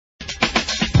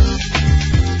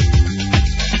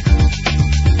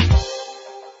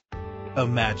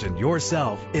Imagine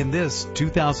yourself in this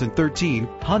 2013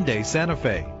 Hyundai Santa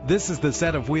Fe. This is the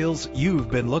set of wheels you've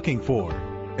been looking for.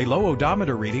 A low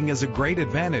odometer reading is a great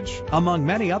advantage among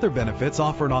many other benefits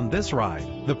offered on this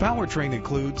ride. The powertrain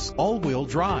includes all-wheel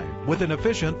drive with an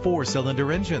efficient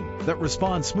 4-cylinder engine that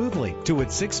responds smoothly to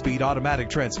its 6-speed automatic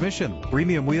transmission.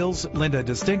 Premium wheels lend a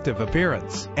distinctive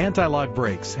appearance. Anti-lock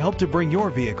brakes help to bring your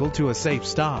vehicle to a safe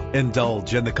stop.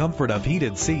 Indulge in the comfort of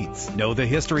heated seats. Know the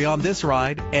history on this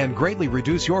ride and greatly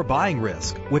reduce your buying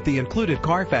risk with the included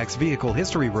Carfax Vehicle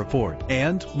History Report.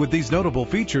 And with these notable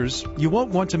features, you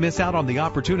won't want to miss out on the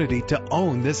opportunity to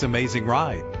own this amazing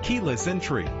ride. Keyless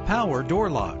entry, power door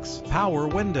locks, power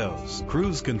windows,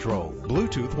 cruise control,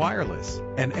 Bluetooth wireless,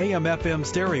 an AM/FM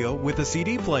stereo with a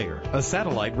CD player, a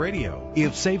satellite radio.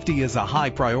 If safety is a high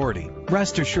priority,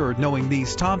 rest assured knowing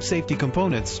these top safety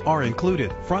components are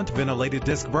included: front ventilated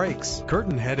disc brakes,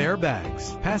 curtain head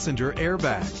airbags, passenger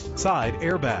airbag, side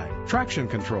airbag, traction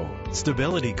control,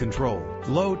 stability control,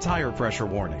 low tire pressure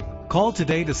warning. Call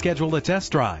today to schedule a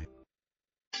test drive.